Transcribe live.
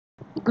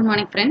Good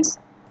morning friends.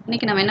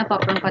 இன்னைக்கு நம்ம என்ன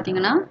பார்க்கறோம்னு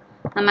பாத்தீங்கன்னா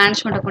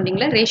மேனேஜ்மென்ட்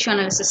அக்கவுண்டிங்ல ரேஷியோ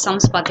அனாலிசிஸ்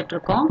சம்ஸ் பார்த்துட்டு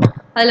இருக்கோம்.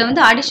 அதுல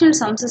வந்து அடிஷனல்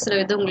சம்ஸ்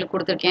இது உங்களுக்கு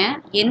கொடுத்திருக்கேன்.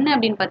 என்ன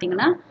அப்படினு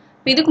பாத்தீங்கன்னா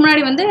இதுக்கு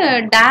முன்னாடி வந்து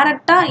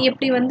டைரக்ட்டா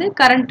எப்படி வந்து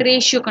கரண்ட்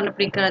ரேஷியோ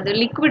கண்டுபிடிக்கிறது,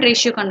 லிக்விட்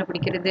ரேஷியோ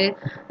கண்டுபிடிக்கிறது,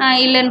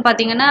 இல்லன்னு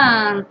பாத்தீங்கன்னா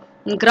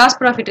கிராஸ்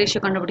ப்ராஃபிட் ரேஷியோ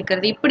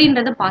கண்டுபிடிக்கிறது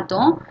இப்படின்றத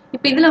பார்த்தோம்.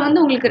 இப்போ இதுல வந்து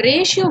உங்களுக்கு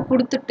ரேஷியோ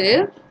கொடுத்துட்டு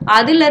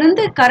அதுல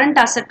இருந்து கரண்ட்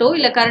அசெட்டோ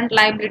இல்ல கரண்ட்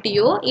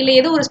லைபிலிட்டியோ இல்ல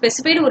ஏதோ ஒரு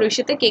ஸ்பெசிஃபைடு ஒரு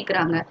விஷயத்தை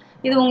கேக்குறாங்க.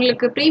 இது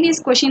உங்களுக்கு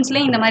ப்ரீவியஸ் क्वेश्चंसல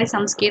இந்த மாதிரி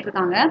சம்ஸ்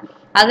கேட்டிருக்காங்க.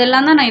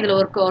 அதெல்லாம் தான் நான் இதுல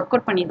ஒர்க்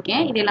அவுட்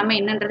பண்ணிருக்கேன். இது எல்லாமே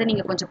என்னன்றதை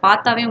நீங்க கொஞ்சம்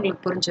பார்த்தாவே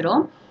உங்களுக்கு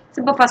புரிஞ்சிரும்.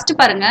 இப்போ ஃபர்ஸ்ட்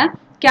பாருங்க,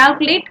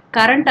 calculate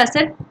current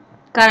asset,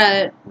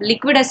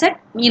 liquid asset,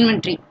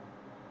 inventory.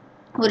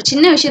 ஒரு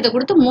சின்ன விஷயத்தை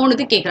கொடுத்து 3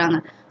 இது கேக்குறாங்க.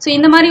 சோ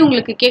இந்த மாதிரி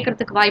உங்களுக்கு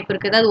கேட்கறதுக்கு வாய்ப்பு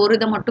இருக்கு. அதாவது ஒரு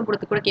இத மட்டும்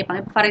கொடுத்து கூட கேட்பாங்க.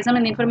 இப்போ ஃபார்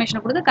எக்ஸாம்பிள் இந்த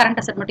இன்ஃபர்மேஷன் கொடுத்து கரண்ட்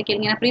அசெட் மட்டும்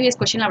கேளுங்க. ஏன்னா ப்ரீவியஸ்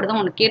क्वेश्चन அப்படிதான்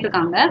உங்களுக்கு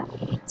கேட்டிருக்காங்க.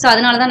 சோ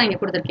அதனால தான் நான் இங்க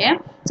கொடுத்திருக்கேன்.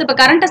 சோ இப்போ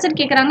கரண்ட் அசெட்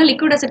கேக்குறாங்க,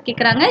 லிக்விட் அசெட்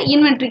கேக்குறாங்க,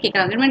 இன்வென்டரி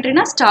கேக்குறாங்க.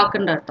 இன்வென்டரினா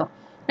ஸ்டாக்ன்ற அர்த்தம்.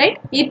 ரைட்?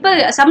 இப்போ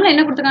சம்ல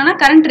என்ன கொடுத்திருக்காங்கன்னா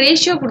கரண்ட்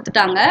ரேஷியோ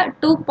கொடுத்துட்டாங்க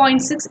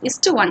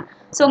 2.6:1.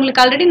 சோ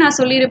உங்களுக்கு ஆல்ரெடி நான்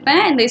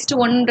சொல்லியிருப்பேன் இந்த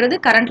 1ன்றது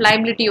கரண்ட்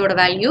லைபிலிட்டியோட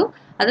வேல்யூ.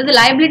 அதாவது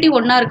லைபிலிட்டி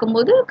 1ஆ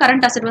இருக்கும்போது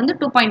கரண்ட் அசெட் வந்து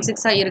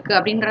 2.6 இருக்கு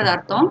அப்படின்றது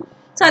அர்த்தம்.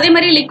 சோ அதே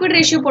மாதிரி லிக்விட்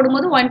ரேஷியோ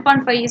போடும்போது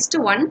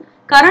 1.5:1,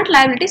 கரண்ட்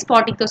லைபிலிட்டிஸ்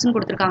 40,000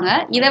 கொடுத்திருக்காங்க.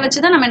 இதை வச்சு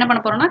தான் நம்ம என்ன பண்ண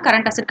போறோம்னா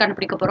கரண்ட் அசெட்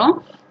கண்டுபிடிக்க போறோம்.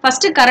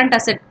 First current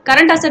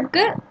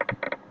அசெட்க்கு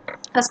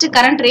first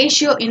current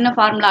ratio என்ன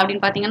ஃபார்முலா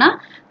அப்படினு பாத்தீங்கன்னா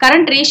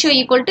current ratio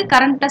equal to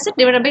current asset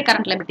divided by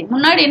current liability.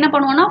 முன்னாடி என்ன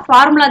பண்ணுவோம்னா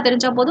ஃபார்முலா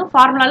தெரிஞ்சா போதும்,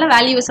 ஃபார்முலால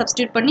வேல்யூவை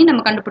சப்ஸ்டிட்யூட் பண்ணி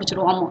நம்ம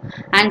கண்டுபிடிச்சிருவோம்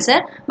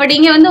ஆன்சர். பட்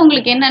இங்க வந்து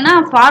உங்களுக்கு என்னன்னா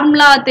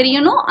ஃபார்முலா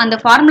தெரியணும், அந்த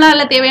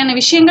ஃபார்முலால தேவையான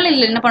விஷயங்கள்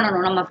இல்ல என்ன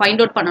பண்ணணும் நம்ம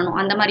ஃபைண்ட் அவுட் பண்ணணும்,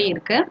 அந்த மாதிரி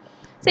இருக்கு.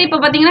 சோ இப்போ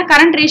பாத்தீங்கன்னா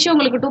கரண்ட் ரேஷியோ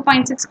உங்களுக்கு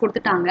 2.6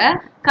 கொடுத்துட்டாங்க.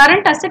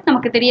 கரண்ட் அசெட்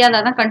நமக்கு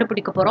தெரியாததான்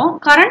கண்டுபிடிக்க போறோம்.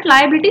 கரண்ட்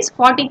லைபிலிட்டிஸ்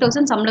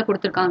 40,000 சம்ல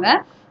கொடுத்திருக்காங்க.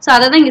 சோ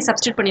அத தான் இங்க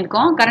சப்ஸ்டிட்யூட்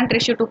பண்ணிருக்கோம். Current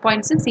ratio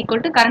 2.6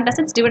 equal to current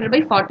assets divided by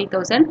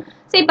 40,000.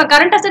 So இப்போ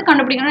கரண்ட் அசெட்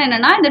கண்டுபிடிக்கணும்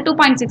என்னன்னா இந்த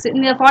 2.6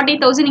 இந்த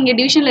 40,000 இங்க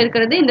டிவிஷன்ல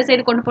இருக்குது, இந்த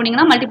சைடு கொண்டு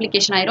போனீங்கன்னா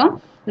மல்டிப்ளிகேஷன் ஆயிரும்.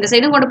 இந்த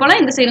சைடும் கொண்டு போலாம்,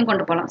 இந்த சைடும்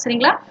கொண்டு போலாம்.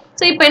 சரிங்களா?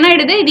 சோ இப்போ என்ன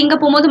ஆயிடுது, இது இங்க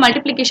போகும்போது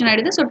மல்டிப்ளிகேஷன்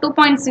ஆயிடுது. சோ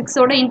 2.6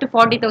 ஓட into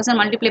 40,000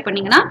 மல்டிப்ளை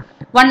பண்ணீங்கன்னா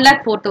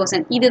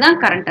 1,04,000. இதுதான்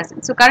current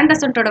asset. So current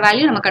அசெட்டோட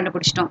value நம்ம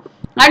கண்டுபிடிச்சிட்டோம்.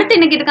 அடுத்து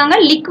என்ன கேட்டிருக்காங்க,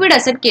 லிக்விட்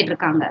அசெட்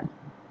கேட்டிருக்காங்க.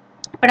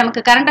 இப்போ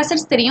நமக்கு கரண்ட்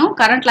அசெட்ஸ் தெரியும்,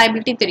 கரண்ட்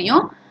லைபிலிட்டி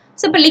தெரியும்.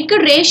 சோ இப்போ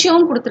லிக்விட்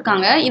ரேஷியோவும்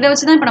கொடுத்திருக்காங்க. இதை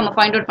வச்சு தான் இப்போ நம்ம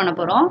ஃபைண்ட் அவுட் பண்ண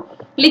போறோம்.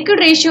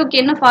 லிக்விட் ரேஷியோக்கு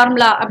என்ன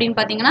ஃபார்முலா அப்படின்னு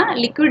பாத்தீங்கன்னா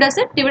liquid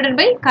asset divided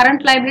by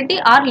current liability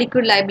R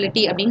liquid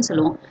liability அப்படின்னு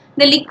சொல்லுவோம்.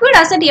 இந்த லிக்விட்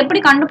அசெட்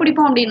எப்படி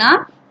கண்டுபிடிப்போம் அப்படின்னா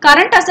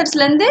கரண்ட்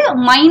அசெட்ஸ்ல இருந்து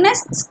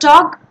minus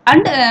stock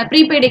and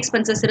prepaid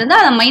expenses இருந்தா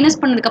அதை மைனஸ்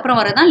பண்ணதுக்கு அப்புறம்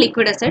வரதான்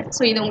லிக்விட் அசெட்.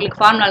 சோ இது உங்களுக்கு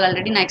ஃபார்முலா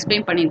ஆல்ரெடி நான்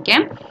எக்ஸ்பிளைன்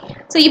பண்ணிருக்கேன்.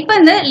 சோ இப்போ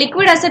இந்த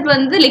லிக்விட் அசெட்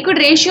வந்து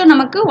லிக்விட் ரேஷியோ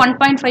நமக்கு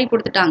 1.5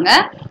 கொடுத்துட்டாங்க.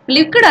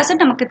 லிக்விட்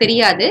அசெட் நமக்கு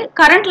தெரியாது,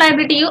 கரண்ட்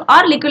லைபிலிட்டியோ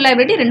ஆர் லிக்விட்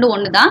லைபிலிட்டி ரெண்டும்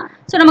ஒன்று தான்.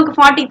 சோ நமக்கு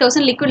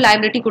 40,000 லிக்விட்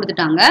லைபிலிட்டி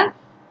கொடுத்துட்டாங்க.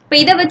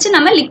 இப்போ இதை வச்சு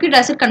நம்ம லிக்விட்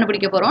அசெட்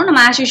கண்டுபிடிக்க போறோம். நம்ம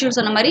ஆஸ் யூஷுவல்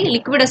சொன்ன மாதிரி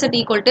liquid asset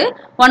equal to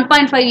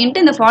 1.5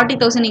 into இந்த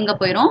 40,000 இங்க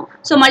போயிடும்.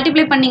 ஸோ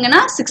மல்டிப்ளை பண்ணீங்கன்னா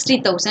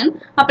 60,000.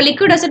 அப்போ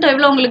லிக்விட் அசெட்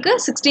எவ்வளோ உங்களுக்கு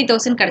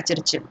 60,000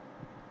 கிடைச்சிருச்சு.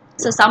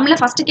 ஸோ சம்ல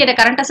ஃபர்ஸ்ட் கேட்ட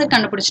கரண்ட் அசெட்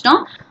கண்டுபிடிச்சிட்டோம்,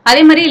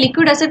 அதே மாதிரி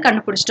லிக்விட் அசெட்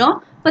கண்டுபிடிச்சிட்டோம்.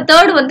 இப்போ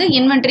தேர்ட் வந்து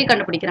இன்வென்டரி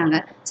கண்டுபிடிக்கிறாங்க.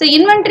 ஸோ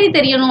இன்வென்டரி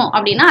தெரியணும்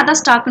அப்படின்னா அதான்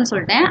ஸ்டாக்னு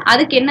சொல்லிட்டேன்.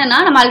 அதுக்கு என்னன்னா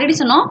நம்ம ஆல்ரெடி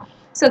சொன்னோம்.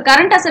 ஸோ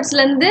கரண்ட்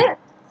அசெட்ஸ்ல இருந்து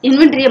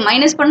இன்வென்டரியை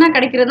மைனஸ் பண்ணா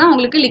கிடைக்கிறது தான்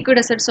உங்களுக்கு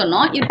லிக்விட் அசெட்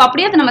சொன்னோம். இப்போ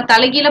அப்படியே அதை நம்ம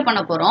தலைகீழ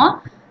பண்ண போறோம்.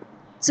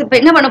 ஸோ இப்போ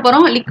என்ன பண்ண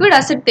போறோம், லிக்விட்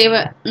அசெட் தேவை,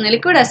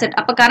 லிக்விட் அசெட்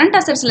அப்போ கரண்ட்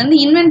அசெட்ஸ்ல இருந்து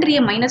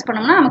இன்வென்டரியை மைனஸ்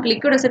பண்ணோம்னா நமக்கு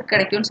லிக்விட் அசெட்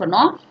கிடைக்கும்னு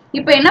சொன்னோம்.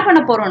 இப்போ என்ன பண்ண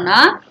போறோம்னா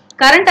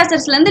கரண்ட்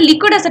அசெட்ஸ்ல இருந்து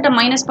லிக்விட் அசெட்டை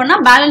மைனஸ் பண்ணா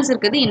பேலன்ஸ்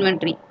இருக்குது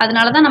இன்வென்டரி.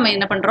 அதனால தான் நம்ம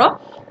என்ன பண்றோம்,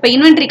 இப்போ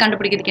இன்வென்டரி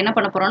கண்டுபிடிக்கிறதுக்கு என்ன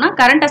பண்ண போறோம்னா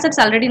கரண்ட் அசெட்ஸ்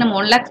ஆல்ரெடி நம்ம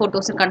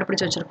 1,04,000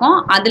 கண்டுபிடிச்சு வச்சிருக்கோம்.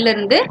 அதுல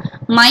இருந்து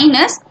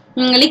மைனஸ்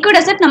லிக்விட்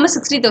அசெட் நம்ம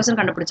 60,000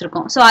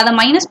 கண்டுபிடிச்சிருக்கோம். ஸோ அதை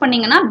மைனஸ்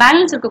பண்ணீங்கன்னா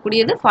பேலன்ஸ்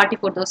இருக்கக்கூடியது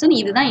 44,000.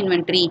 இதுதான்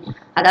இன்வென்டரி.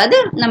 அதாவது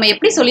நம்ம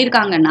எப்படி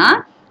சொல்லியிருக்காங்கன்னா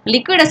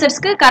liquid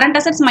அசெட்ஸ்க்கு current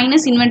assets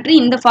minus inventory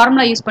இந்த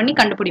ஃபார்முலா யூஸ் பண்ணி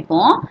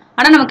கண்டுபிடிப்போம்.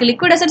 ஆனா நமக்கு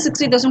லிக்விட் அசெட்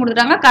 60,000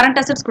 கொடுத்துட்டாங்க, கரண்ட்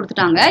அசெட்ஸ்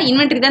கொடுத்துட்டாங்க,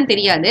 இன்வென்டரி தான்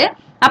தெரியாது.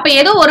 அப்ப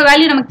ஏதோ ஒரு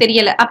வேல்யூ நமக்கு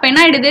தெரியல. அப்ப என்ன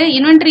ஆயிடுது,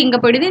 இன்வென்டரி இங்க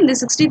போயிடுது, இந்த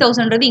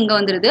 60,000ன்றது இங்க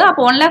வந்துருது.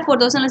 அப்போ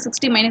 1,04,000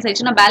 60 மைனஸ்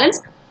ஆயிடுச்சுன்னா பேலன்ஸ்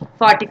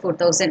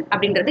 44,000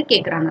 அப்படின்றது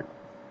கேட்கறாங்க.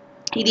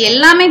 இது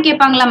எல்லாமே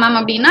கேட்பாங்களா மேம்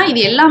அப்படின்னா இது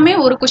எல்லாமே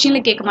ஒரு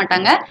கொஸ்டின்ல கேட்க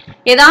மாட்டாங்க,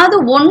 ஏதாவது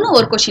ஒன்னு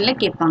ஒரு கொஸ்டின்ல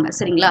கேட்பாங்க.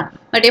 சரிங்களா?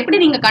 பட் எப்படி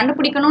நீங்க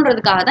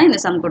கண்டுபிடிக்கணும்ன்றதுக்காக தான்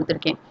இந்த சம்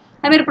கொடுத்துருக்கேன்.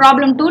 அதே மாதிரி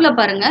ப்ராப்ளம் 2ல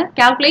பாருங்க,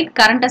 calculate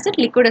current asset,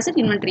 liquid asset,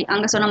 inventory.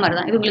 அங்க சொன்ன மாதிரி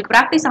தான் இது உங்களுக்கு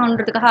ப்ராக்டிஸ்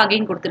ஆகுன்றதுக்காக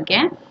அகைன்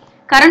கொடுத்துருக்கேன்.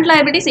 கரண்ட்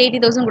லைபிலிட்டிஸ்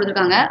 80,000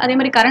 கொடுத்துருக்காங்க, அதே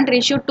மாதிரி கரண்ட்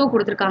ரேஷியோ 2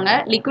 கொடுத்துருக்காங்க,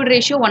 லிக்விட்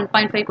ரேஷியோ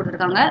 1.5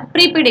 கொடுத்துருக்காங்க,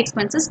 ப்ரீபெய்ட்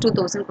எக்ஸ்பென்சஸ்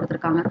 2,000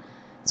 கொடுத்துருக்காங்க.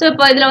 ஸோ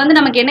இப்போ இதுல வந்து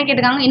நமக்கு என்ன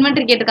கேட்டிருக்காங்க,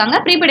 இன்வென்டரி கேட்டிருக்காங்க,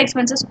 ப்ரீபெய்ட்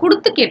எக்ஸ்பென்சஸ்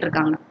கொடுத்து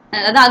கேட்டிருக்காங்க.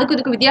 அதாவது அதுக்கு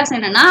இதுக்கு வித்தியாசம்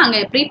என்னன்னா அங்க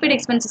ப்ரீபெய்ட்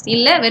எக்ஸ்பென்சஸ்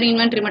இல்ல, வெறும்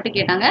இன்வென்டரி மட்டும்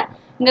கேட்டாங்க.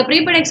 இங்க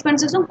ப்ரீபெய்ட்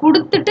எக்ஸ்பென்சஸும்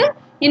கொடுத்துட்டு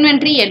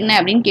இன்வென்டரி என்ன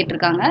அப்படின்னு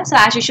கேட்டிருக்காங்க. ஸோ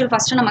ஆஸ் யூஷுவல்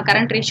ஃபர்ஸ்ட் நம்ம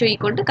current ratio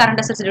equal to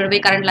current assets divided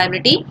by current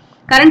liability.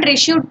 Current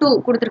ratio 2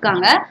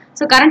 கொடுத்துருக்காங்க.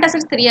 ஸோ கரண்ட்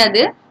அசெட்ஸ்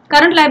தெரியாது,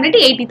 கரண்ட் லைபிலிட்டி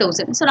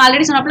 80,000. ஸோ நான்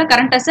already சொன்னப்பல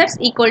current assets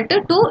equal to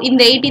 2,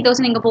 இந்த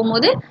 80,000 இங்க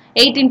போகும்போது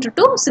 8 into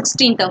 2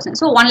 16,000.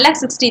 ஸோ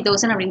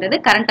 1,60,000 அப்படின்றது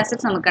கரண்ட்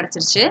அசெட்ஸ் நமக்கு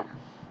கிடைச்சிருச்சு.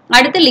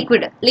 அடுத்து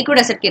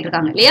லிக்விட் அசெட்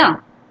கேட்டிருக்காங்க இல்லையா?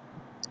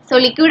 ஸோ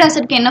லிக்விட்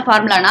அசெட்க்கு என்ன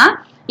ஃபார்முலானா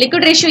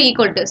liquid ratio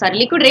equal to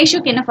liquid ratio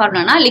க்கு என்ன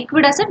ஃபார்முலானா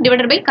liquid asset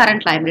divided by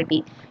current liability.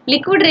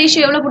 liquid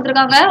ratio எவ்வளவு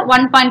கொடுத்திருக்காங்க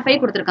 1.5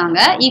 கொடுத்திருக்காங்க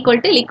equal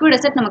to liquid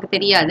asset நமக்கு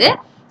தெரியாது.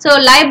 So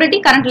liability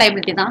current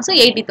liability தான். So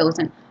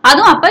 80,000.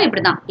 அதுவும் அப்ப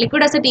இப்படிதான்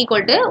liquid asset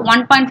equal to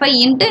 1.5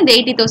 into இந்த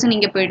 80,000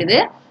 இங்க போயிடுது.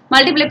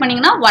 மல்டிப்ளை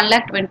பண்ணீங்கன்னா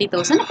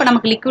 1,20,000. அப்ப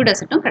நமக்கு liquid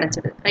assetம்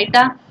கிடைச்சது.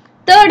 ரைட்டா?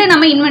 தேர்டு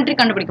நம்ம இன்வென்ட்ரி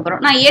கண்டுபிடிக்க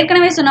போறோம். நான்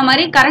ஏற்கனவே சொன்ன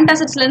மாதிரி கரண்ட்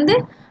அசெட்ஸ்ல இருந்து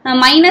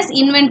மைனஸ்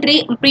இன்வென்ட்ரி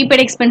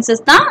ப்ரீபெய்ட்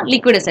எக்ஸ்பென்சஸ் தான்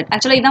லிக்விட் அசெட்.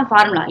 ஆக்சுவலா இதான்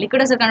ஃபார்முலா.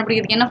 லிக்விட் அசெட்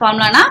கண்டுபிடிக்கிறதுக்கு என்ன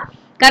ஃபார்முலானா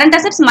current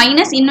assets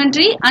minus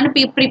inventory and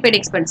prepaid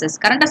expenses.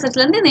 Current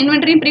அசெட்ஸ்ல இருந்து இந்த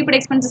இன்வென்ட்ரி ப்ரீபெய்ட்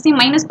எக்ஸ்பென்சஸையும்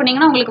மைனஸ்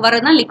பண்ணீங்கன்னா உங்களுக்கு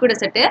வரதுதான் லிக்விட்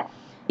அசெட்.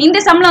 இந்த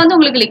சம்ல வந்து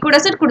உங்களுக்கு லிக்விட்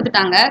அசெட்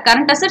கொடுத்துட்டாங்க,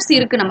 கரண்ட் அசெட்ஸ்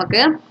இருக்கு,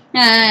 நமக்கு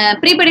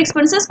ப்ரீபெய்ட்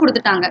எக்ஸ்பென்சஸ்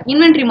கொடுத்துட்டாங்க,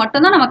 இன்வென்ட்ரி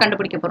மட்டும் தான் நம்ம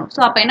கண்டுபிடிக்க போறோம்.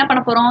 ஸோ அப்ப என்ன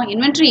பண்ண போறோம்,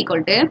 இன்வென்ட்ரி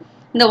ஈக்குவல் டு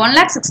இந்த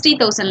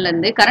 1,60,000ல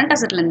இருந்து கரண்ட்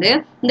அசெட்ல இருந்து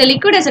இந்த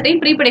லிக்விட்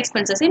அசெட்டையும் ப்ரீபெய்ட்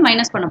எக்ஸ்பென்சஸையும்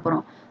மைனஸ் பண்ண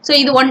போறோம். ஸோ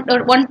இது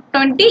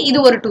 120, இது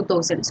ஒரு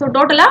 2,000. ஸோ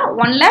டோட்டலா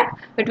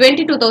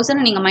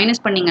 1,22,000 நீங்க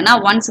மைனஸ் பண்ணீங்கன்னா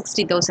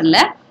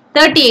 160,000ல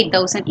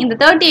 38,000. இந்த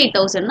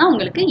 38,000 தான்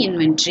உங்களுக்கு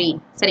இன்வென்ட்ரி.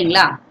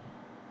 சரிங்களா?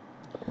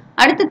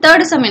 அடுத்து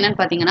தேர்ட் சம்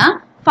என்னன்னு பாத்தீங்கன்னா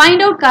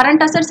find out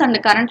current assets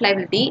and current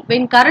liability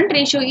when current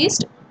ratio is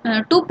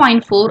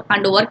 2.4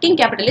 and working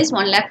capital is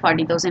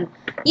 1,40,000.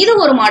 இது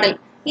ஒரு மாடல்.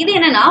 இது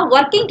என்னன்னா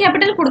ஒர்க்கிங்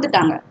கேபிட்டல்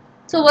கொடுத்துட்டாங்க.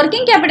 ஸோ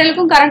ஒர்க்கிங்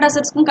கேபிட்டலுக்கும் கரண்ட்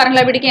அசெட்ஸ்க்கும் கரண்ட்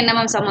லைபிலிட்டிக்கு என்ன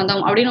மேம்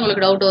சம்பந்தம் அப்படின்னு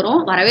உங்களுக்கு டவுட் வரும்.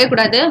 வரவே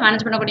கூடாது.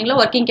 மேனேஜ்மெண்ட் அக்கவுண்டிங்ல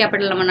ஒர்க்கிங்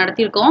கேபிட்டல் நம்ம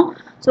நடத்திருக்கோம்.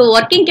 ஸோ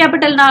ஒர்க்கிங்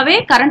கேபிட்டல்னாவே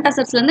கரண்ட்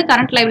அசெட்ஸ்ல இருந்து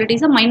கரண்ட்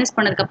லைபிலிட்டிஸை மைனஸ்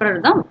பண்ணதுக்கு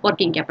அப்புறம் தான்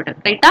ஒர்க்கிங் கேபிட்டல்.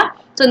 ரைட்டா?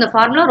 ஸோ இந்த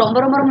ஃபார்முலா ரொம்ப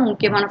ரொம்ப ரொம்ப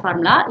முக்கியமான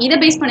ஃபார்முலா. இதை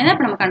பேஸ் பண்ணி தான்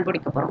இப்போ நம்ம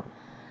கண்டுபிடிக்க போறோம்.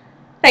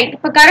 ரைட்.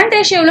 இப்போ கரண்ட்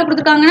ரேஷியோ எவ்வளோ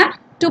கொடுத்துருக்காங்கன்னா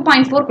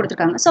 2.4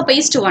 கொடுத்துருக்காங்க. ஸோ இப்போ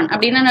 1:1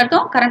 அப்படின்னு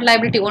அர்த்தம். கரண்ட்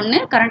லைபிலிட்டி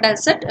 1, கரண்ட்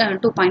அசெட்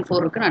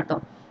 2.4 இருக்குன்னு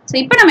அர்த்தம். ஸோ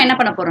இப்போ நம்ம என்ன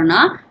பண்ண போறோம்னா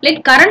let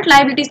current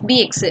liabilities B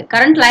X.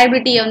 Current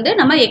லைபிலிட்டியை வந்து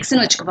நம்ம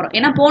எக்ஸ்னு வச்சுக்க போறோம்.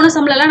 ஏன்னா போன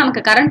சம்லலாம்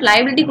நமக்கு கரண்ட்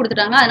லைபிலிட்டி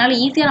கொடுத்துட்டாங்க, அதனால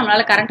ஈஸியா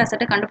நம்மளால கரண்ட்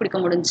அசெட்டை கண்டுபிடிக்க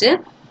முடிஞ்சு.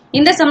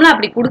 இந்த சம்ல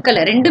அப்படி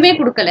கொடுக்கல, ரெண்டுமே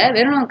கொடுக்கல,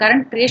 வெறும்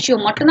கரண்ட் ரேஷியோ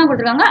மட்டும் தான்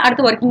கொடுத்துருக்காங்க,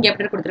 அடுத்து ஒர்க்கிங்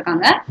கேபிட்டல்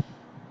கொடுத்துருக்காங்க.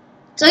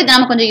 ஸோ இதை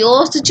நம்ம கொஞ்சம்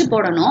யோசிச்சு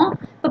போடணும்.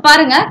 இப்போ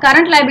பாருங்க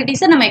கரண்ட்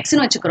லைபிலிட்டிஸை நம்ம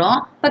எக்ஸ்னு வச்சுக்கிறோம்.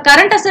 இப்போ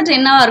கரண்ட் அசெட்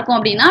என்னவா இருக்கும்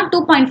அப்படின்னா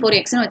 2.4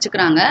 எக்ஸ்னு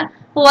வச்சுக்கிறாங்க.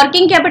 இப்போ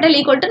ஒர்க்கிங் கேபிட்டல்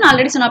ஈக்குவல் டு நான்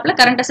already சொன்னாப்ல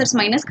current assets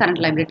minus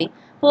current liability.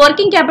 இப்போ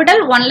ஒர்க்கிங்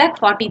கேபிட்டல்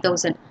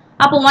 1,40,000.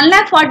 அப்போ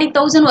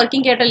 1,40,000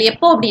 ஒர்க்கிங் கேபிட்டல்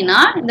எப்போ அப்படின்னா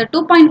இந்த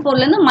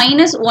 2.4ல இருந்து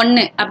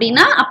 -1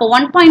 அப்படின்னா அப்போ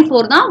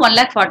 1.4 தான்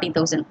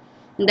 1,40,000.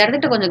 இந்த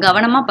இடத்துல கொஞ்சம்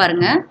கவனமா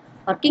பாருங்க.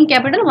 ஒர்க்கிங்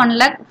கேபிட்டல்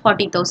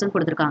 1,40,000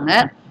 கொடுத்துருக்காங்க.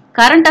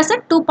 Current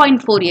asset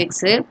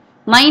 2.4x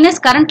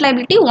minus current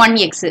liability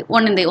 1x.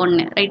 1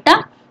 ரைட்டா?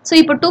 ஸோ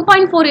இப்போ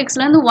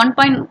 2.4xல இருந்து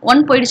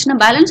 1.1 போயிடுச்சுன்னா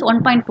பேலன்ஸ்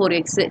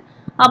 1.4x.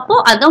 அப்போ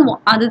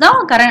அதுதான்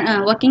கரண்ட்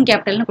ஒர்க்கிங்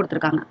கேபிட்டல்னு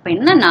கொடுத்துருக்காங்க. இப்போ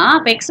என்னன்னா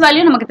இப்போ எக்ஸ்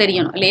வேல்யூ நமக்கு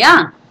தெரியணும் இல்லையா?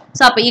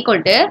 ஸோ அப்போ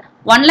ஈக்குவல் டு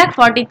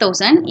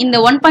 1,40,000 இந்த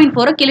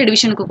 1.4 கீழே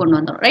டிவிஷனுக்கு கொண்டு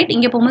வந்தோம். ரைட்?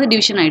 இங்கே போகும்போது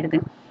டிவிஷன் ஆயிடுது.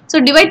 ஸோ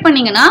டிவைட்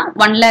பண்ணீங்கன்னா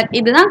 1,00,000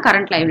 இதுதான்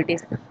கரண்ட்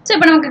லைபிலிட்டிஸ். ஸோ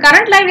இப்போ நமக்கு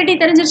கரண்ட் லைபிலிட்டி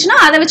தெரிஞ்சிருச்சுன்னா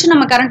அதை வச்சு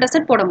நம்ம கரண்ட்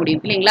அசெட் போட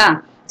முடியும் இல்லைங்களா?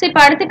 ஸோ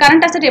இப்போ அடுத்து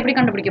கரண்ட் அசெட் எப்படி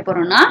கண்டுபிடிக்க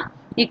போறோம்னா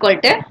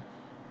ஈக்குவல் டு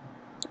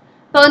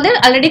இப்போ வந்து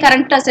ஆல்ரெடி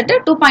கரண்ட் அசெட்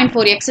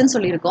 2.4xன்னு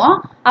சொல்லியிருக்கோம்.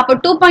 அப்போ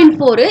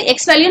 2.4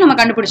 எக்ஸ் வேல்யூ நம்ம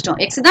கண்டுபிடிச்சிட்டோம்.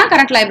 எக்ஸ் தான்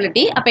கரண்ட்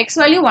லைபிலிட்டி. அப்போ எக்ஸ்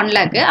வேல்யூ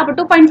 1,00,000. அப்போ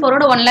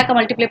 2.4ஓட 1,00,000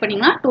 மல்டிப்ளை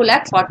பண்ணீங்கன்னா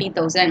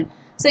 2,40,000.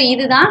 ஸோ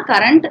இதுதான்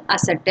கரண்ட்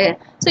அசெட்.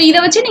 ஸோ இதை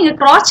வச்சு நீங்க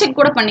கிராஸ் செக்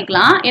கூட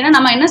பண்ணிக்கலாம். ஏன்னா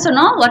நம்ம என்ன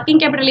சொன்னோம், working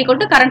capital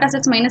equal to current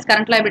assets minus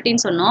current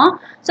லைபிலிட்டின்னு சொன்னோம்.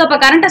 ஸோ அப்போ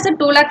current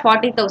asset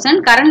 2,40,000,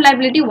 current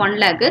liability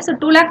 1,00,000. So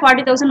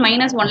 2,40,000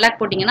 minus 1,00,000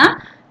 போட்டீங்கன்னா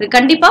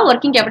கண்டிப்பா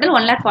ஒர்க்கிங் கேபிட்டல்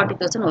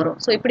 1,40,000 வரும்.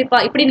 ஸோ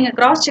இப்படி நீங்க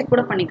கிராஸ் செக்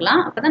கூட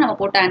பண்ணிக்கலாம். அப்பதான் நம்ம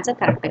போட்ட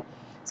ஆன்சர் கரெக்ட்.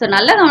 ஸோ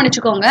நல்லா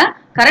கவனிச்சுக்கோங்க.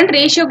 கரண்ட்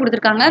ரேஷியோ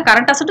கொடுத்துருக்காங்க,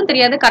 கரண்ட் அசெட்டும்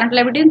தெரியாது, கரண்ட்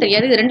லைபிலிட்டியும்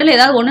தெரியாது. இது ரெண்டுல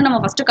ஏதாவது ஒன்று நம்ம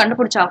ஃபர்ஸ்ட்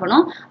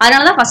கண்டுபிடிச்சாகணும்.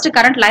 அதனால தான் ஃபர்ஸ்ட்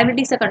கரண்ட்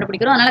லைபிலிட்டிஸை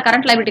கண்டுபிடிக்கிறோம். அதனால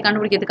கரண்ட் லைபிலிட்டி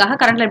கண்டுபிடிக்கிறதுக்காக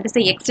கரண்ட்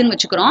லைபிலிட்டிஸை எக்ஸ்ன்னு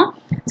வச்சுக்கிறோம்.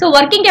 ஸோ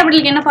ஒர்க்கிங்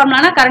கேபிட்டலுக்கு என்ன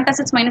ஃபார்முலானா current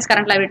assets minus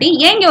current liability.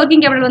 ஏன் இங்கே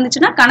ஒர்க்கிங் கேபிட்டல்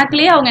வந்துச்சுன்னா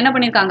கணக்குலேயே அவங்க என்ன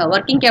பண்ணியிருக்காங்க,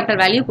 ஒர்க்கிங் கேபிட்டல்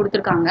வேல்யூ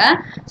கொடுத்துருக்காங்க.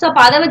 ஸோ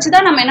அப்போ அதை வச்சு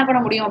தான் நம்ம என்ன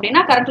பண்ண முடியும்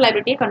அப்படின்னா கரண்ட்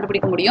லைபிலிட்டியை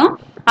கண்டுபிடிக்க முடியும்.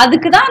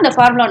 அதுக்கு தான் இந்த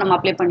ஃபார்முலா நம்ம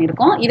அப்ளை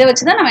பண்ணியிருக்கோம். இதை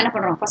வச்சு தான் நம்ம என்ன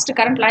பண்ணுறோம், ஃபர்ஸ்ட்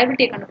கரண்ட்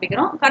லைபிலிட்டியை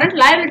கண்டுபிடிக்கிறோம். கரண்ட்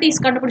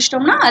லைபிலிட்டிஸ்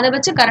கண்டுபிடிச்சிட்டோம்னா அதை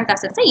வச்சு கரண்ட்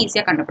அசெட்ஸை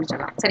ஈஸியாக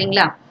கண்டுபிடிச்சிடலாம்.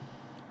 சரிங்களா?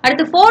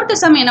 அடுத்து ஃபோர்த்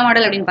சம் என்ன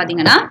மாடல் அப்படின்னு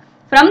பார்த்தீங்கன்னா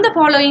from the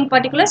following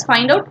particulars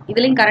find out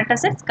இதுலயும் current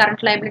assets,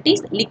 current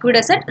liabilities, liquid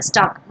asset,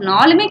 stock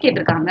நாலுமே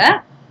கேட்டிருக்காங்க.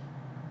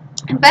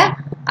 இப்போ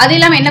அது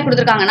இல்லாமல் என்ன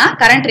கொடுத்துருக்காங்கன்னா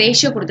கரண்ட்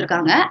ரேஷியோ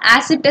கொடுத்துருக்காங்க,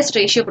 ஆசிட் டெஸ்ட்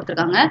ரேஷியோ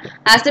கொடுத்துருக்காங்க.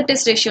 ஆசிட்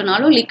டெஸ்ட்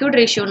ரேஷியோனாலும் லிக்விட்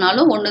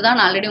ரேஷியோனாலும் ஒன்று தான்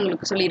நான் ஆல்ரெடி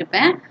உங்களுக்கு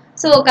சொல்லியிருப்பேன்.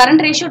 So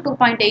current ratio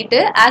 2.8,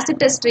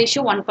 acid test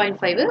ratio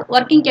 1.5,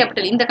 working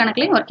capital இந்த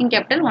கணக்குலையும் ஒர்க்கிங்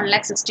கேபிட்டல்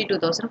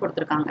 1,62,000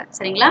 கொடுத்துருக்காங்க.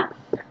 சரிங்களா?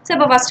 ஸோ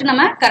இப்போ ஃபர்ஸ்ட்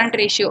நம்ம கரண்ட்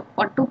ரேஷியோ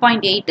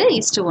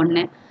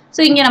 2.8:1.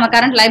 ஸோ இங்கே நம்ம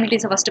கரண்ட்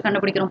லைபிலிட்டிஸை ஃபர்ஸ்ட்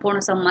கண்டுபிடிக்கிறோம்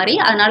போன சம் மாதிரி,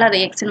 அதனால அதை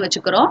எக்ஸ்ன்னு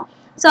வச்சுக்கிறோம்.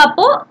 ஸோ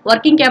அப்போ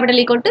working capital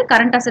equal to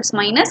current assets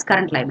minus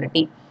current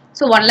liability.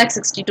 So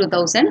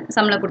 1,62,000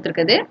 சம்மில்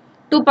கொடுத்துருக்குது.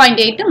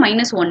 2.8 -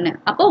 1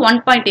 அப்போ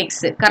 1.x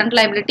கரண்ட்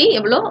லைபிலிட்டி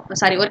எவ்வளோ,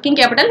 சாரி ஒர்க்கிங்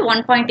கேபிட்டல்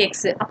 1.x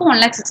அப்போ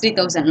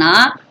 1,60,000னா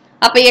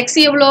அப்போ எக்ஸ்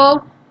எவ்வளோ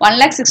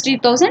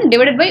 1,60,000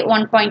 டிவைடட் பை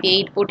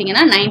 1.8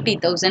 போட்டிங்கன்னா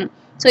 90,000.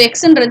 So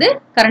எக்ஸ்ன்றது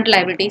current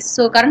liabilities.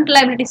 So current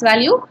liabilities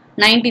value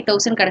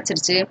 90,000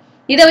 கிடச்சிருச்சு.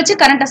 இதை வச்சு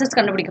கரண்ட் அசெட்ஸ்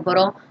கண்டுபிடிக்க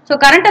போறோம். ஸோ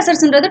கரண்ட்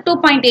அசெட்ஸ்ன்றது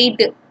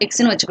 2.8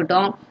 எக்ஸ்ன்னு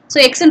வச்சுக்கிட்டோம். ஸோ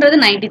எக்ஸ்ன்றது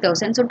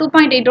 90,000. ஸோ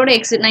 2.8ஓட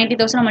எக்ஸ்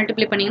 90,000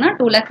 மல்டிப்ளை பண்ணீங்கன்னா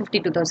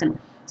 2,52,000.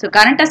 ஸோ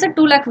கரண்ட் அசெட்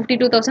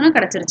 2,52,000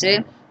 கிடைச்சிருச்சு.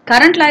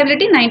 கரண்ட்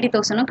லைபிலிட்டி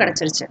 90,000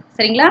 கிடைச்சிருச்சு.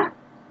 சரிங்களா?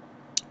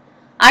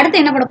 அடுத்து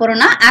என்ன பண்ண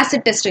போறோம்னா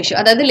ஆசிட் டெஸ்ட் ரேஷியோ,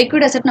 அதாவது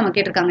லிக்விட் அசெட் நம்ம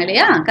கேட்டிருக்காங்க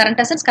இல்லையா?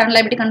 கரண்ட் அசெட்ஸ் கரண்ட்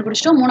லைபிலிட்டி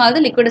கண்டுபிடிச்சிட்டோம். மூணாவது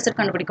லிக்விட் அசெட்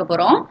கண்டுபிடிக்க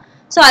போறோம்.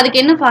 ஸோ அதுக்கு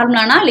என்ன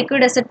ஃபார்முலானா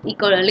liquid asset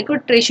equal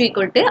liquid ratio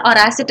equal to R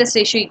acid test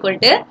ratio equal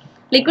to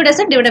liquid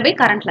asset divided by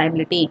current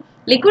liability.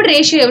 Liquid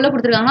ratio எவ்வளவு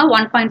கொடுத்துருக்காங்க?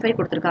 1.5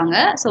 கொடுத்துருக்காங்க.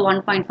 So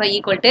 1.5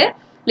 equal to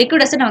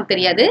liquid asset நமக்கு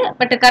தெரியாது,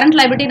 பட் கரண்ட்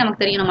லைபிலிட்டி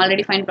நமக்கு தெரியும். நம்ம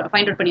ஆல்ரெடி ஃபைண்ட்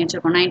அவுட் பண்ணி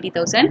வச்சிருக்கோம்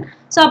 90,000.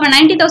 ஸோ அப்போ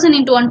 90,000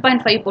 இன்டூ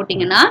 1.5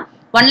 போட்டிங்கன்னா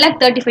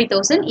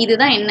 1,35,000.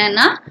 இதுதான்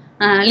என்னன்னா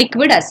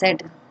லிக்விட்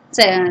அசெட்.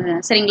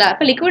 சரிங்களா?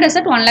 இப்போ லிக்விட்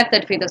அசெட்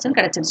 1,35,000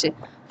 கிடைச்சிருச்சு.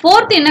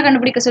 ஃபோர்த் என்ன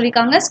கண்டுபிடிக்க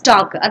சொல்லியிருக்காங்க?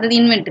 ஸ்டாக், அதாவது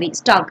இன்வென்ட்ரி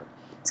ஸ்டாக்.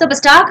 ஸோ இப்போ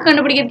ஸ்டாக்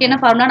கண்டுபிடிக்கிறதுக்கு என்ன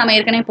ஃபார்முலா? நம்ம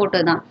ஏற்கனவே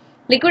போட்டது தான்.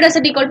 Liquid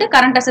asset equal to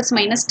current assets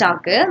minus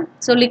stock.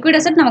 So liquid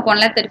asset நமக்கு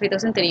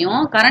 1,35,000 தெரியும்,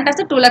 கரண்ட்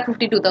அசெட்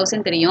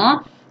 2,52,000 தெரியும்.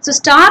 ஸோ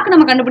ஸ்டாக்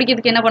நம்ம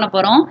கண்டுபிடிக்கிறதுக்கு என்ன பண்ண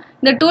போறோம்?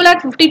 இந்த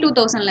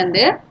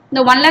 2,52,000லேருந்து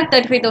இந்த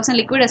 1,35,000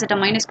 லிக்விட் அசெட்டை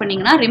மைனஸ்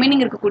பண்ணீங்கன்னா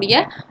ரிமைனிங் இருக்கக்கூடிய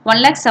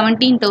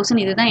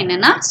 1,17,000 இதுதான்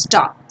என்னன்னா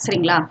ஸ்டாக்.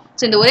 சரிங்களா?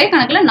 ஸோ இந்த ஒரே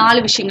கணக்கில்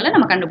 4 விஷயங்களை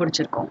நம்ம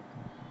கண்டுபிடிச்சிருக்கோம்.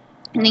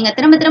 நீங்க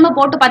திரும்ப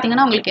போட்டு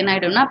பாத்தீங்கன்னா உங்களுக்கு என்ன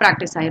ஆயிடும்னா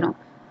பிராக்டிஸ் ஆயிடும்.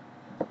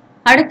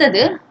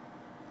 அடுத்தது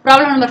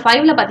ப்ராப்ளம் நம்பர்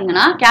 5ல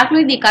பாத்தீங்கன்னா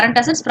calculate the current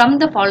assets from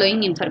the following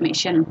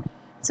information.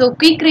 So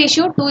quick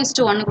ratio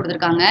 2:1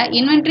 கொடுத்துருக்காங்க,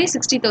 இன்வென்ட்ரி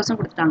 60,000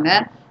 கொடுத்துட்டாங்க,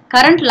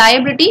 கரண்ட்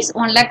liabilities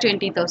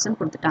 1,20,000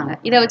 கொடுத்துட்டாங்க.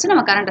 இதை வச்சு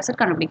நம்ம கரண்ட் அசெட்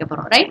கண்டுபிடிக்க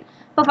போறோம். ரைட்?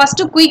 இப்போ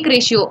ஃபர்ஸ்ட் குயிக்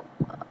ரேஷியோ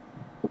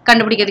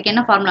கண்டுபிடிக்கிறதுக்கு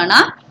என்ன ஃபார்முலானா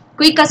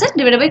quick asset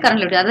divided by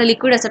current liability, அதாவது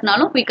liquid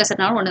அசெட்னாலும் quick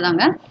அசெட்னாலும்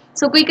ஒண்ணுதாங்க.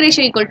 So quick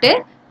ratio equal to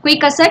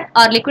quick asset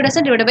R liquid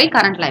asset divided by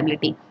current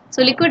liability. So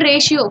liquid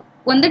ratio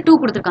வந்து 2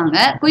 கொடுத்துருக்காங்க,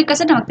 quick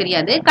asset நமக்கு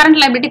தெரியாது, current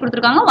liability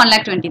கொடுத்துருக்காங்க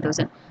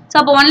 1,20,000. So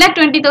அப்போ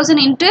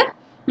 1,20,000 into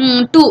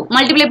 2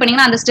 multiply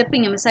பண்ணிங்கன்னா அந்த step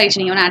இங்கே மிஸ் ஆயிடுச்சு,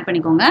 நீங்கள் ஆட்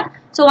பண்ணிக்கோங்க.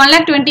 So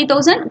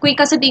 1,20,000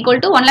 quick asset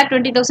equal to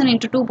 1,20,000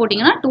 into 2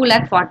 போட்டிங்கன்னா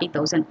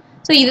 2,40,000.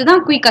 ஸோ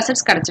இதுதான் குயிக்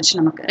அசெட்ஸ் கிடைச்சிருச்சு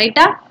நமக்கு.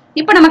 ரைட்டா?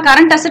 இப்போ நம்ம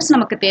கரண்ட் அசெட்ஸ்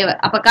நமக்கு தேவை.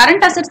 அப்போ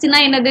கரண்ட்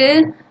அசெட்ஸ்னா என்னது?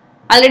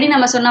 ஆல்ரெடி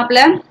நம்ம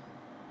சொன்னாப்ல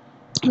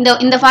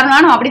இந்த ஃபார்முலா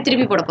நம்ம அப்படி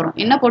திருப்பி போட போறோம்.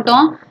 என்ன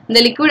போட்டோம்? இந்த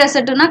liquid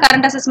அசெட்னா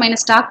current assets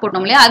minus stock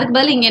போட்டோம் இல்லையா? அதுக்கு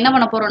பதில் இங்க என்ன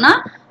பண்ண போறோம்னா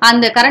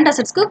அந்த கரண்ட்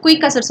அசெட்ஸ்க்கு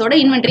குயிக் அசெட்ஸோட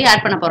இன்வென்ட்ரி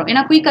ஆட் பண்ண போறோம்.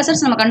 ஏன்னா குயிக்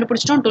அசெட்ஸ் நம்ம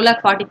கண்டுபிடிச்சிட்டோம்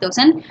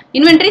 2,40,000,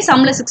 இன்வென்ட்ரி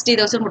சம்ல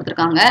 60,000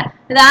 கொடுத்துருக்காங்க.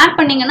 இதை ஆட்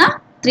பண்ணீங்கன்னா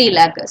 3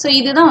 lakh. ஸோ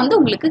இதுதான் வந்து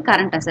உங்களுக்கு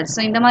கரண்ட் அசெட்ஸ்.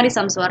 ஸோ இந்த மாதிரி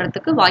சம்ஸ்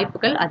வர்றதுக்கு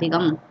வாய்ப்புகள்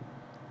அதிகம்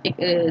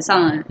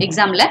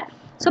எக்ஸாம்ல.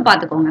 ஸோ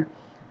பார்த்துக்கோங்க.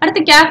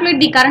 அடுத்து calculate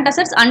the current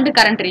assets and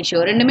current ratio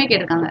ரெண்டுமே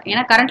கேட்டிருக்காங்க.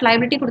 ஏன்னா கரண்ட்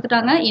liability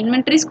கொடுத்துட்டாங்க,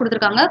 இன்வென்ட்ரிஸ்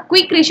கொடுத்துருக்காங்க,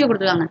 குயிக் ரேஷியோ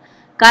கொடுத்துருக்காங்க.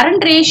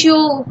 கரண்ட் ரேஷியோ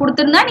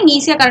கொடுத்துருந்தா நீங்க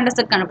ஈஸியா கரண்ட்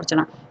அசெட்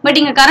கண்டுபிடிச்சலாம். பட்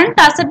இங்க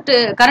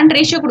கரண்ட்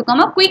ரேஷியோ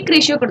கொடுக்காம குயிக்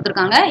ரேஷியோ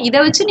கொடுத்துருக்காங்க. இதை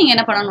வச்சு நீங்க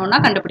என்ன பண்ணணும்னா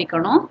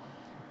கண்டுபிடிக்கணும்.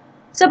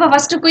 ஸோ இப்போ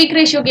ஃபர்ஸ்ட் குயிக்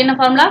ரேஷியோக்கு என்ன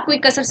formula?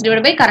 Quick assets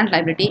divide by current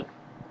liability.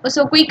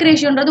 So quick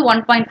ரேஷியோன்றது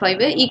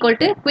 1.5 equal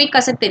to quick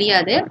asset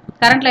தெரியாது,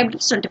 கரண்ட்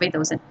லைபிலிட்டி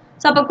 25,000.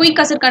 ஸோ அப்போ குயிக்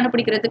அசெட்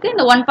கண்டுபிடிக்கிறதுக்கு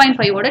இந்த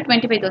 1.5ஓட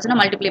 25,000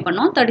 மல்டிப்ளை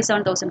பண்ணோம்,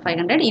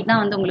 37,500.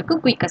 இதுதான் வந்து உங்களுக்கு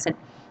குயிக் அசெட்.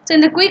 ஸோ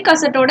இந்த குயிக்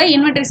அசெட்டோட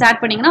இன்வென்ட்ரிஸ்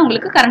ஆட் பண்ணீங்கன்னா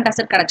உங்களுக்கு கரண்ட்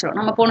அசெட் கிடைச்சிடும்,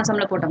 நம்ம போன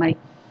சம்ல போட்ட மாதிரி.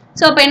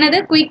 ஸோ அப்போ என்னது?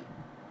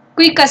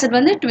 குயிக் அசெட்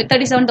வந்து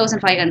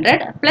 37,500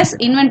 பிளஸ்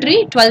இன்வென்ட்ரி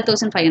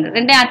 12,500,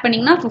 ரெண்டே ஆட்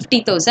பண்ணீங்கன்னா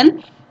 50,000.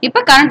 இப்போ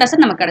கரண்ட்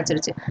அசெட் நமக்கு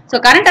கிடைச்சிருச்சு. ஸோ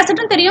கரண்ட்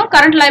அசெட்டும் தெரியும்,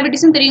 கரண்ட்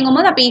லைபிலிட்டிஸும் தெரியுங்கும்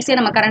போது அப்போ ஈஸியாக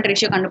நம்ம கரண்ட்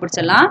ரேஷியோ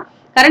கண்டுபிடிச்சிடலாம்.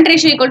 Current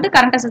ratio equal to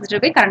current asset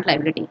divide by current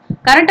liability.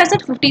 Current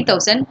asset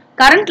 50,000,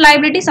 current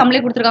liability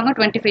சம்லே கொடுத்துருக்காங்க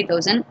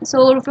 25,000. ஸோ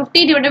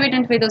 50 டிவைட் பை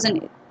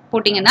 25,000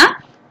 போட்டிங்கன்னா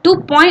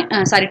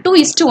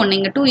 2:1.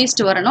 இங்கே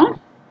 2:1 வரணும்,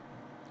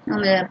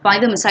 நம்ம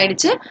இது மிஸ்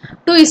ஆயிடுச்சு.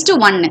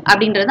 2:1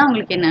 அப்படின்றது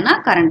உங்களுக்கு என்னன்னா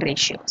கரண்ட்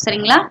ரேஷியோ.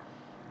 சரிங்களா?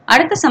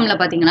 அடுத்த சம்ல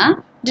பாத்தீங்கன்னா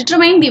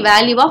determine the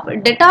value of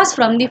debtors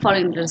from the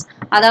following debtors.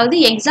 அதாவது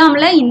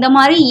எக்ஸாம்ல இந்த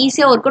மாதிரி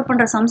ஈஸியா ஒர்க் அவுட்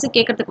பண்ற சம்ஸ்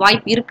கேட்கறதுக்கு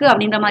வாய்ப்பு இருக்கு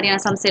அப்படின்ற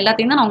மாதிரியான சம்ஸ்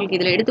எல்லாத்தையும் தான் நான் உங்களுக்கு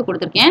இதுல எடுத்து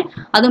கொடுத்துருக்கேன்.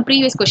 அதுவும்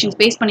ப்ரீவியஸ் கொஸ்டின்ஸ்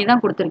பேஸ் பண்ணி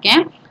தான்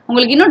கொடுத்துருக்கேன்.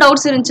 உங்களுக்கு இன்னும்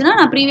டவுட்ஸ் இருந்துச்சுன்னா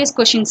நான் ப்ரீவியஸ்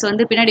கொஸ்டின்ஸ்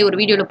வந்து பின்னாடி ஒரு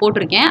வீடியோல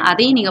போட்டிருக்கேன்,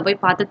 அதையும் நீங்க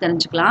போய் பார்த்து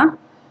தெரிஞ்சுக்கலாம்.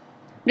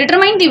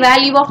 Determine the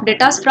value of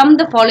debtors from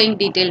the following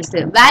details.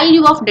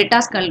 Value of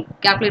debtors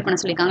calculate பண்ண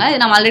சொல்லிருக்காங்க. இது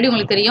நம்ம ஆல்ரெடி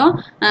உங்களுக்கு தெரியும்,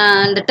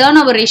 இந்த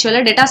turnover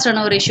ratioல debtors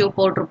turnover ratio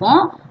போட்டிருப்போம்,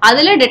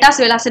 அதுல debtors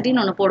velocity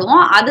ன்னு ஒன்று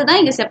போடுவோம், அதுதான்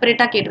இங்க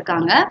செப்பரேட்டா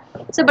கேட்டிருக்காங்க.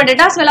 ஸோ இப்போ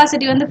debtors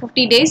velocity வந்து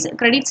 50 days,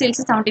 credit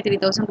sales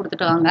 73,000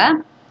 கொடுத்துட்டாங்க.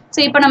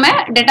 ஸோ இப்போ நம்ம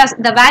debtors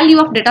the value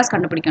of debtors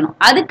கண்டுபிடிக்கணும்.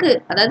 அதுக்கு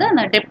அதாவது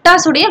அந்த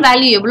debtors உடைய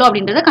வேல்யூ எவ்வளோ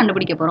அப்படின்றத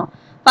கண்டுபிடிக்க போறோம்.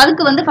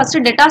 அதுக்கு வந்து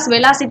ஃபர்ஸ்ட் debtors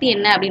velocity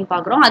என்ன அப்படின்னு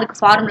பாக்குறோம். அதுக்கு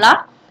formula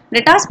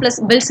debtors plus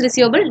bills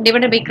receivable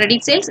divided by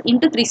credit sales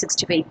into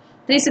 365.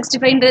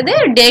 365ன்றது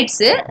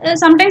dates,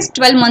 sometimes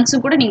 12 months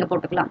கூட நீங்க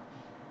போட்டுக்கலாம்.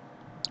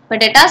 இப்போ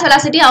debtors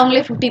velocity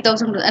அவங்களே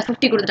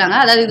 50 கொடுத்துட்டாங்க,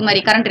 அதாவது இது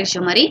மாதிரி கரண்ட்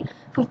ரேஷியோ மாதிரி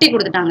 50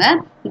 கொடுத்துட்டாங்க.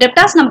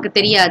 debtors நமக்கு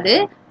தெரியாது,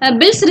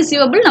 bills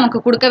receivable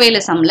நமக்கு கொடுக்கவே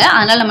இல்லை சம்ல,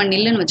 அதனால நம்ம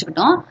நில்லுன்னு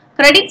வச்சுக்கிட்டோம்.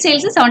 credit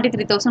sales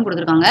 73,000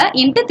 கொடுத்துருக்காங்க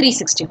into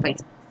 365.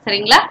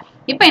 சரிங்களா?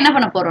 இப்போ என்ன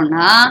பண்ண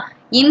போறோம்னா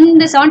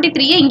இந்த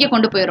 73 இங்கே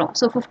கொண்டு போயிடும்.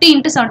 So 50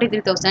 into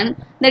 73,000.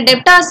 இந்த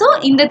டெப்டாஸும்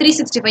இந்த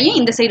 365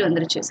 இந்த சைடு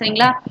வந்துருச்சு.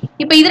 சரிங்களா?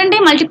 இப்போ இது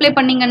ரெண்டையும் மல்டிப்ளை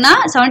பண்ணீங்கன்னா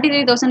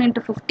 73,000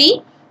 into 50,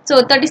 ஸோ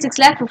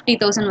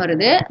 36,50,000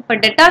 வருது. இப்போ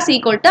டெப்டாஸ்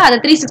ஈக்குவல் டு அதை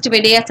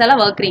 365 டேஸ்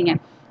எல்லாம் வகுக்கிறீங்க,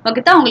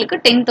 வகுத்தா உங்களுக்கு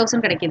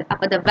 10,000 கிடைக்குது.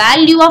 அப்போ the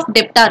value of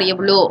debtor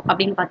எவ்வளோ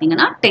அப்படின்னு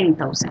பார்த்தீங்கன்னா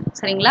 10,000.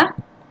 சரிங்களா?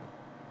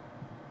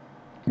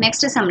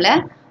 Next சம்ல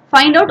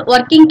find out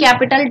working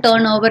capital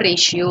turnover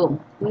ratio.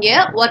 இங்க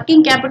working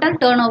capital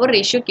turnover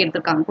ratio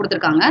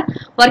கொடுத்திருக்காங்க.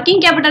 working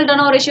capital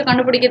turnover ratio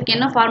கண்டுபிடிக்கிறதுக்கு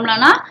என்ன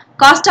ஃபார்முலானா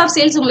cost of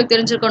sales உங்களுக்கு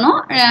தெரிஞ்சிருக்கணும்,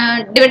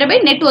 divided by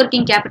net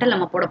working capital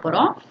நம்ம போட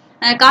போறோம்.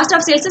 cost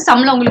of sales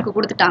சம்ல உங்களுக்கு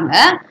கொடுத்துட்டாங்க.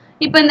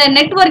 இப்போ இந்த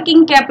net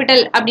working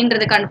capital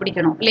அப்படின்றத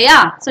கண்டுபிடிக்கணும் இல்லையா?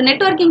 ஸோ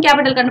net working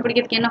capital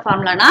கண்டுபிடிக்கிறதுக்கு என்ன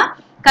ஃபார்முலானா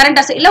current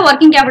assets இல்ல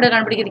working capital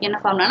கண்டுபிடிக்கிறதுக்கு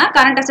என்ன ஃபார்முலானா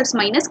current assets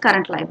minus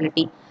current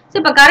liability. So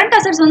இப்போ current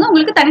assets வந்து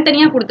உங்களுக்கு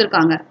தனித்தனியா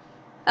கொடுத்திருக்காங்க.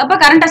 அப்போ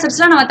கரண்ட்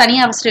அசெட்ஸ்லாம் நம்ம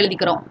தனியாக ஃபஸ்ட்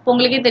எழுதிக்கிறோம். இப்போ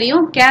உங்களுக்கே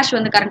தெரியும் கேஷ்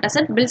வந்து current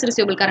asset, bills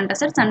receivable current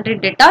asset, sundry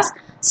debtors,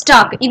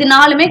 stock, இது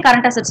நாலுமே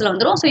கரண்ட் அசெட்ஸ்ல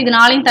வந்துடும். ஸோ இது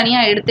நாளையும்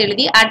தனியாக எடுத்து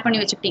எழுதி ஆட் பண்ணி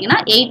வச்சுக்கிட்டிங்கன்னா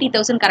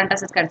 80,000 கரண்ட்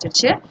அசெட்ஸ்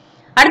கிடச்சிருச்சு.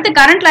 அடுத்து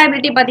கரண்ட்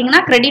லைபிலிட்டி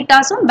பார்த்தீங்கன்னா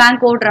கிரெடிட்டாஸும்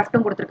பேங்க் ஓவர்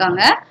டிராஃப்ட்டும்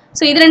கொடுத்துருக்காங்க.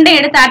 ஸோ இது ரெண்டையும்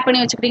எடுத்து ஆட்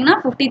பண்ணி வச்சுக்கிட்டிங்கன்னா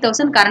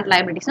 50,000 கரண்ட்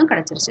லைபிலிட்டிஸும்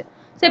கிடச்சிருச்சு.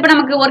 ஸோ இப்போ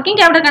நமக்கு ஒர்க்கிங்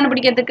கேபிட்டல்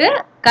கண்டுபிடிக்கிறதுக்கு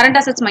current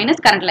assets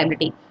minus current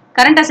liability.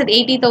 Current asset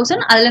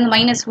 80,000, அதுலேருந்து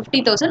மைனஸ்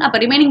 50,000, அப்போ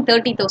ரிமைனிங்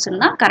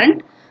 30,000 தான்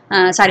கரண்ட்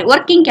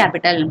ஒர்க்கிங்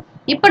கேபிட்டல்.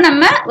 இப்போ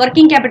நம்ம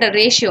working capital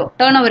ratio,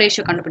 turn over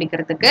ratio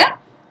கண்டுபிடிக்கிறதுக்கு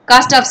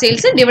cost of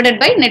sales divided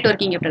by net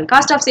working capital.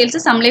 Cost of sales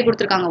சம்லே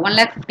கொடுத்துருக்காங்க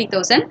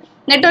 1,50,000,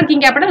 net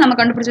working capital நம்ம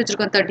கண்டுபிடிச்சு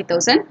வச்சிருக்கோம்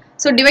 30,000.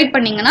 ஸோ டிவைட்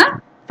பண்ணீங்கன்னா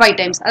 5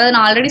 டைம்ஸ். அதாவது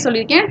நான் ஆல்ரெடி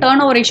சொல்லியிருக்கேன்,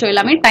 டர்ன் ஓவர் ரேஷியோ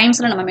எல்லாமே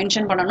டைம்ஸ்ல நம்ம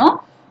மென்ஷன் பண்ணணும்.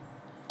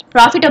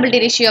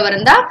 ப்ராஃபிட்டபிலிட்டி ரேஷியோ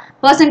இருந்தால்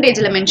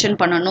பர்சன்டேஜில் மென்ஷன்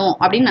பண்ணணும்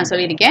அப்படின்னு நான்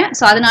சொல்லியிருக்கேன்.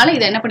 ஸோ அதனால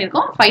இதை என்ன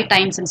பண்ணியிருக்கோம் 5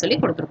 டைம்ஸ்ன்னு சொல்லி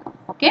கொடுத்துருக்கோம்.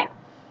 ஓகே.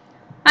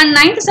 அண்ட்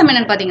 9th சம்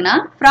என்னன்னு பார்த்தீங்கன்னா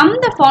from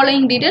the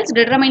following details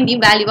determine the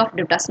value of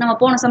debtors. நம்ம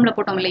போன சம்ல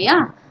போட்டோம் இல்லையா,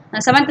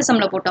 7th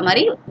சம்ல போட்ட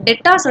மாதிரி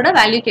டெட்டாஸோட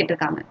வேல்யூ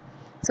கேட்டிருக்காங்க.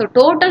 ஸோ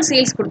டோட்டல்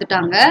சேல்ஸ்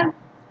கொடுத்துட்டாங்க,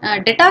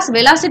 டெட்டாஸ்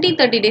வெலாசிட்டி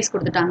 30 டேஸ்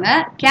கொடுத்துட்டாங்க,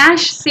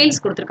 கேஷ்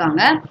சேல்ஸ்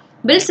கொடுத்துருக்காங்க,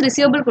 பில்ஸ்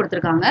ரிசீவபிள்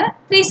கொடுத்துருக்காங்க,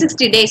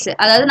 360 டேஸ்,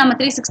 அதாவது நம்ம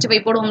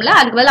 365 போடுவோம்ல,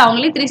 அதுக்கு பதில்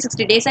அவங்களே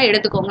 360 டேஸாக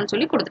எடுத்துக்கோங்கன்னு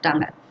சொல்லி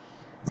கொடுத்துட்டாங்க.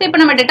 ஸோ இப்போ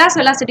நம்ம டெட்டாஸ்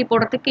வெலாசிட்டி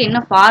போடுறதுக்கு என்ன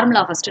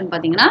ஃபார்முலா ஃபர்ஸ்ட்னு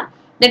பார்த்தீங்கன்னா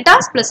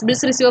debtors plus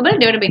bills receivable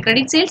divide by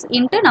credit sales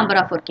into number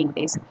of working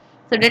days.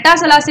 So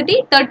debtors velocity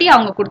 30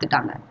 அவங்க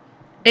கொடுத்துட்டாங்க,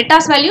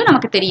 டெட்டாஸ் வேல்யூ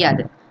நமக்கு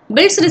தெரியாது,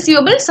 பில்ஸ்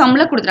ரிசீவபிள்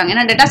சம்ல கொடுத்துட்டாங்க,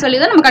 ஏன்னா டெட்டாஸ் வேல்யூ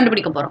தான் நம்ம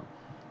கண்டுபிடிக்க போகிறோம்.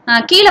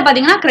 கீழே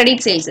பார்த்தீங்கன்னா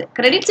கிரெடிட்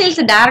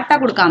சேல்ஸ் டேரெக்டாக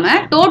கொடுக்காம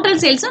டோட்டல்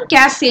சேல்ஸும்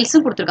கேஷ்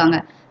சேல்ஸும் கொடுத்துருக்காங்க.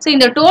 ஸோ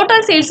இந்த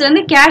டோட்டல்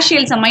சேல்ஸ்லேருந்து கேஷ்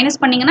சேல்ஸை மைனஸ்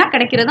பண்ணிங்கன்னா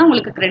கிடைக்கிறது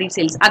உங்களுக்கு கிரெடிட்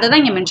சேல்ஸ், அதை தான்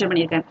இங்கே மென்ஷன்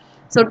பண்ணியிருக்கேன்.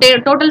 So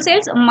total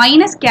sales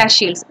minus cash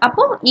sales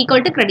அப்போ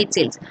ஈக்குவல் டு கிரெடிட்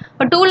சேல்ஸ்.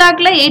 இப்போ 2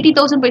 lakhல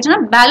 80,000 போயிடுச்சுன்னா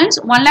பேலன்ஸ்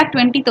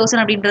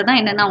 1,20,000 அப்படின்றது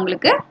தான் என்னன்னா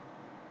உங்களுக்கு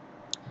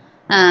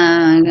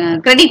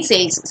கிரெடிட்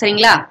சேல்ஸ்.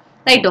 சரிங்களா?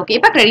 ரைட். ஓகே.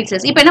 இப்போ கிரெடிட்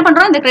சேல்ஸ் இப்போ என்ன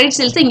பண்ணுறோம், இந்த கிரெடிட்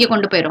சேல்ஸ் இங்கே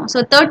கொண்டு போயிடும். ஸோ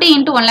 30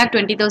 into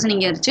 1,20,000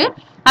 இங்கே இருந்துச்சு.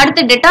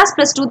 அடுத்து டெட்டாஸ்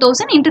பிளஸ்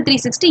 2,000 into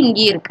 360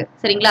 இங்கே இருக்கு.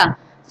 சரிங்களா?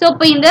 ஸோ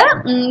இப்போ இந்த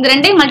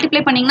ரெண்டையும்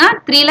மல்டிப்ளை பண்ணிங்கன்னா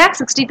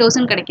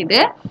 3,60,000 கிடைக்குது.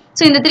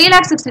 ஸோ இந்த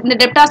 3,60,000 இந்த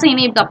டெப்டாஸை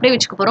இனி இப்போ அப்படியே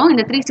வச்சுக்க போகிறோம்.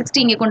 இந்த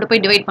 360 இங்கே கொண்டு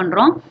போய் டிவைட்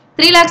பண்ணுறோம்.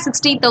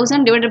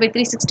 3,60,000 டிவைடட் பை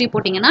 360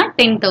 போட்டிங்கன்னா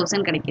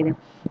 10,000 கிடைக்குது.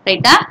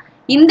 ரைட்டா?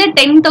 இந்த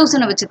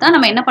 10,000 வச்சு தான்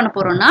நம்ம என்ன பண்ண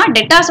போகிறோம்னா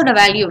டெட்டாஸோட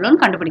வேல்யூ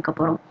எவ்வளோன்னு கண்டுபிடிக்க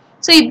போகிறோம்.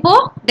 ஸோ இப்போ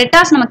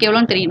டெட்டாஸ் நமக்கு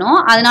எவ்வளோன்னு தெரியணும்,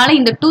 அதனால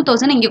இந்த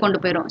 2,000 இங்கே கொண்டு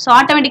போயிடும். ஸோ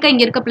ஆட்டோமேட்டிக்காக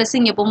இங்கே இருக்க ப்ளஸ்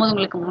இங்கே போகும்போது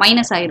உங்களுக்கு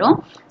மைனஸ் ஆயிரும்.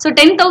 ஸோ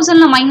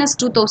 10,000ல மைனஸ்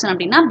 2,000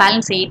 அப்படின்னா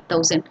பேலன்ஸ்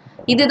 8,000.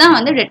 இதுதான்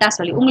வந்து டெட்டாஸ்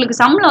வேல்யூ. உங்களுக்கு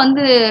சம்ல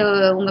வந்து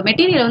உங்கள்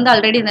மெட்டீரியல் வந்து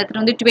ஆல்ரெடி இந்த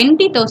இடத்துல வந்து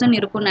 20,000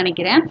 இருக்கும்னு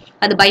நினைக்கிறேன்.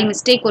 அது பை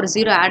மிஸ்டேக் ஒரு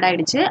 0 ஆட்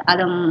ஆயிடுச்சு,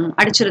 அதை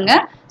அடிச்சிருங்க.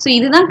 ஸோ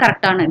இதுதான்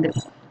கரெக்டான இது.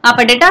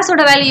 அப்போ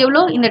டெட்டாஸோட வேல்யூ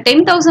எவ்வளோ, இந்த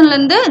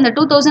 10,000லேருந்து இந்த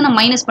 2,000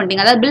 மைனஸ்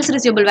பண்ணிட்டீங்க, அதாவது பில்ஸ்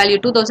ரிசீவபிள் வேல்யூ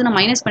 2,000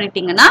 மைனஸ்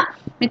பண்ணிட்டீங்கன்னா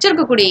மிச்சம்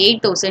இருக்கக்கூடிய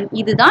 8,000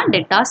 இதுதான்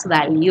டெட்டாஸ்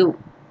வேல்யூ.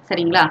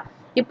 சரிங்களா?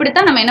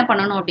 இப்படித்தான் நம்ம என்ன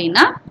பண்ணணும்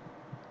அப்படின்னா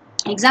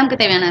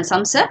எக்ஸாமுக்கு தேவையான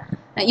சம்ஸை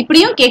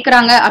இப்படியும்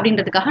கேட்குறாங்க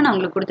அப்படின்றதுக்காக நான்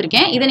உங்களுக்கு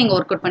கொடுத்துருக்கேன். இதை நீங்கள்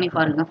ஒர்க் அவுட் பண்ணி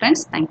பாருங்க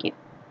ஃப்ரெண்ட்ஸ். தேங்க்யூ.